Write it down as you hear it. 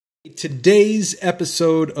Today's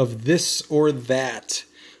episode of This or That,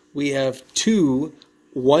 we have two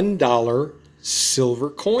 $1 silver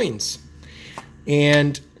coins.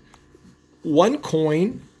 And one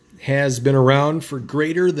coin has been around for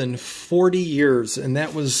greater than 40 years. And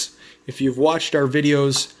that was, if you've watched our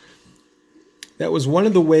videos, that was one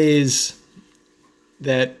of the ways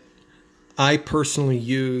that I personally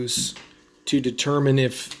use to determine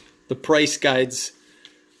if the price guides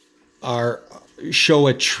show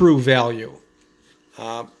a true value.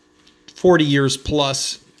 40 years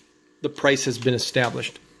plus, the price has been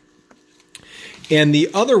established. And the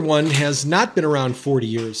other one has not been around 40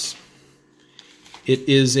 years. It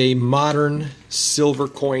is a modern silver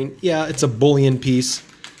coin. Yeah, it's a bullion piece.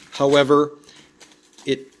 However,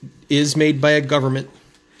 it is made by a government.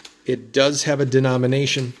 It does have a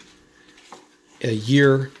denomination, a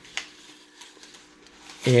year,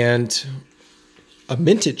 and a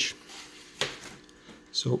mintage.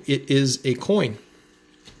 So it is a coin.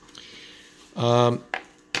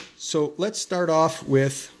 So let's start off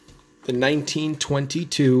with the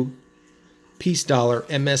 1922 peace dollar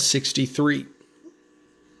MS-63.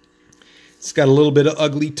 It's got a little bit of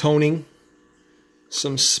ugly toning,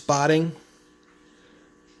 some spotting.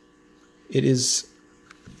 It is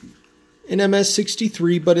an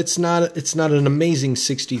MS-63, but it's not an amazing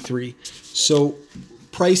 63. So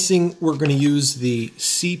pricing, we're going to use the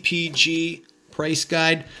CPG price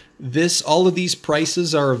guide. All of these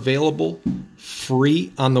prices are available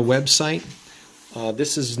free on the website.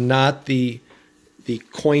 This is not the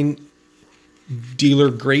coin dealer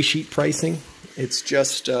gray sheet pricing. It's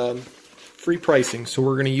just free pricing. So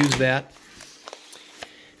we're going to use that.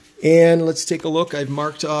 And let's take a look. I've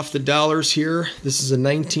marked off the dollars here. This is a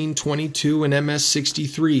 1922 and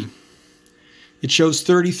MS-63. It shows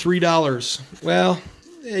 $33. Well,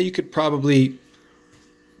 yeah, you could probably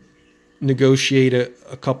negotiate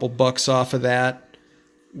a couple bucks off of that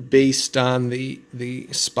based on the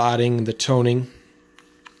spotting, the toning.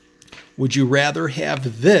 Would you rather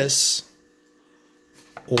have this,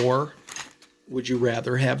 or would you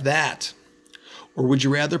rather have that? Or would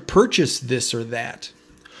you rather purchase this or that?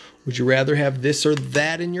 Would you rather have this or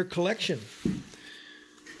that in your collection?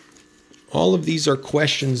 All of these are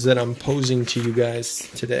questions that I'm posing to you guys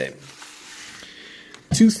today.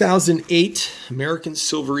 2008 American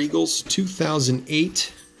Silver Eagles,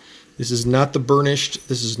 2008. This is not the burnished.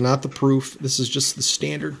 This is not the proof. This is just the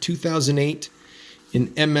standard 2008 in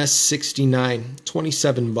MS-69,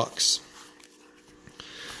 27 bucks.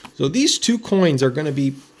 So these two coins are going to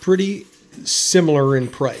be pretty similar in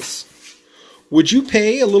price. Would you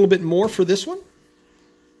pay a little bit more for this one?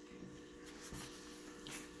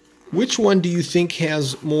 Which one do you think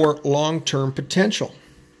has more long-term potential?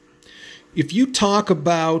 If you talk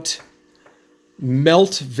about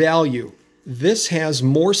melt value, this has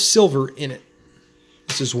more silver in it.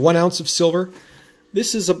 This is 1 ounce of silver.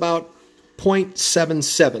 This is about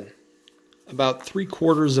 0.77, about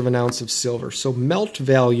 3/4 of an ounce of silver. So melt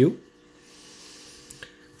value,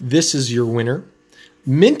 this is your winner.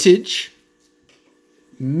 Mintage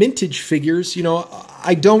figures, you know,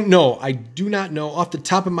 I don't know. I do not know. Off the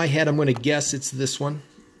top of my head, I'm going to guess it's this one.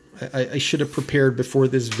 I should have prepared before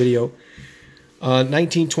this video.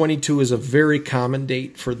 1922 is a very common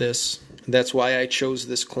date for this. That's why I chose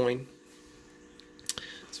this coin.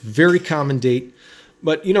 It's a very common date.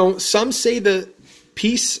 But, you know, some say the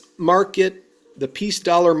peace market, the peace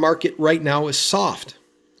dollar market right now is soft.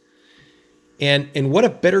 And what a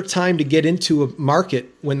better time to get into a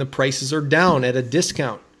market when the prices are down at a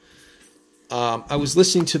discount. I was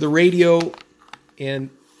listening to the radio,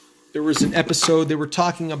 and there was an episode, they were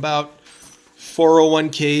talking about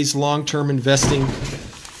 401ks, long-term investing,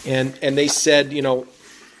 and they said, you know,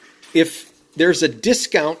 if there's a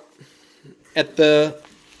discount at the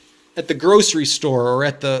grocery store or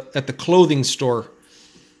at the clothing store,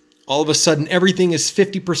 all of a sudden everything is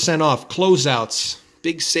 50% off, closeouts,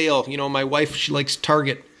 big sale. You know, my wife, she likes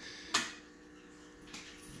Target.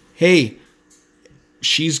 Hey,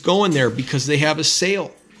 she's going there because they have a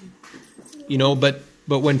sale. You know, but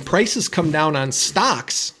when prices come down on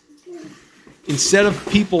stocks, instead of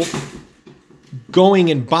people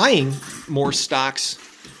going and buying more stocks,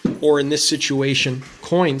 or in this situation,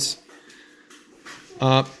 coins,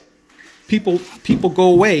 people go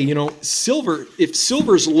away. You know, silver, if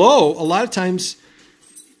silver's low, a lot of times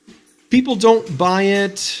people don't buy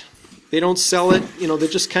it, they don't sell it, you know, they're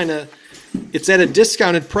just kind of, it's at a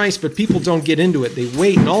discounted price, but people don't get into it. They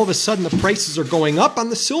wait, and all of a sudden the prices are going up on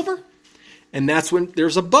the silver, and that's when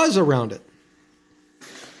there's a buzz around it.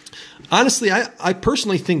 Honestly, I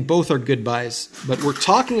personally think both are good buys, but we're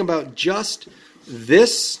talking about just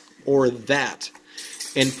this or that.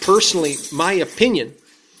 And personally, my opinion,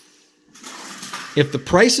 if the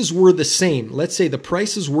prices were the same, let's say the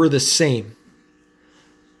prices were the same,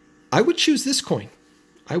 I would choose this coin.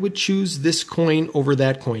 I would choose this coin over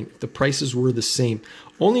that coin if the prices were the same.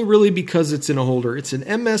 Only really because it's in a holder. It's an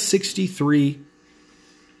MS63.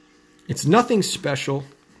 It's nothing special.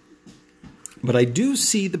 But I do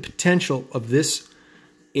see the potential of this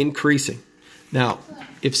increasing. Now,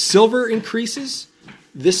 if silver increases,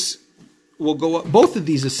 this will go up. Both of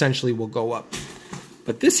these essentially will go up.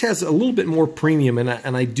 But this has a little bit more premium, and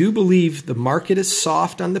I do believe the market is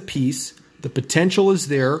soft on the piece. The potential is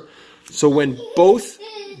there. So when both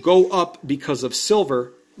go up because of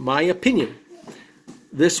silver, my opinion,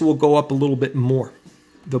 this will go up a little bit more.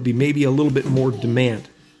 There'll be maybe a little bit more demand.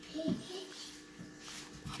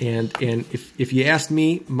 And if you asked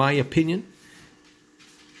me my opinion,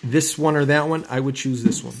 this one or that one, I would choose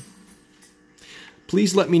this one.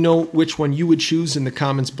 Please let me know which one you would choose in the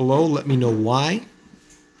comments below. Let me know why.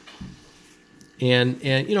 And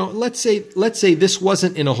you know, let's say this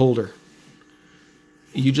wasn't in a holder.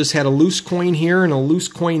 You just had a loose coin here and a loose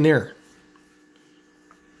coin there.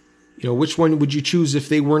 You know, which one would you choose if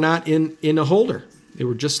they were not in a holder? They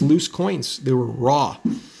were just loose coins. They were raw.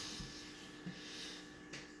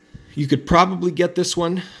 You could probably get this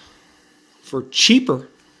one for cheaper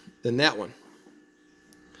than that one.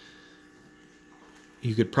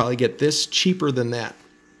 You could probably get this cheaper than that.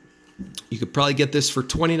 You could probably get this for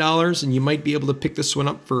 $20, and you might be able to pick this one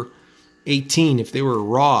up for $18 if they were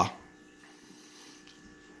raw.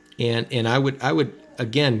 And I would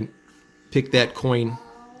again pick that coin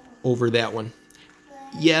over that one.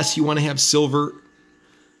 Yes, you want to have silver.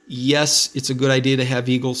 Yes, it's a good idea to have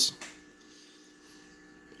eagles.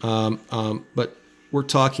 But we're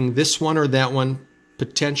talking this one or that one,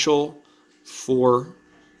 potential for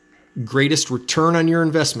greatest return on your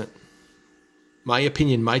investment. My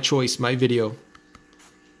opinion, my choice, my video.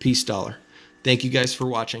 Peace, dollar. Thank you guys for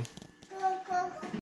watching.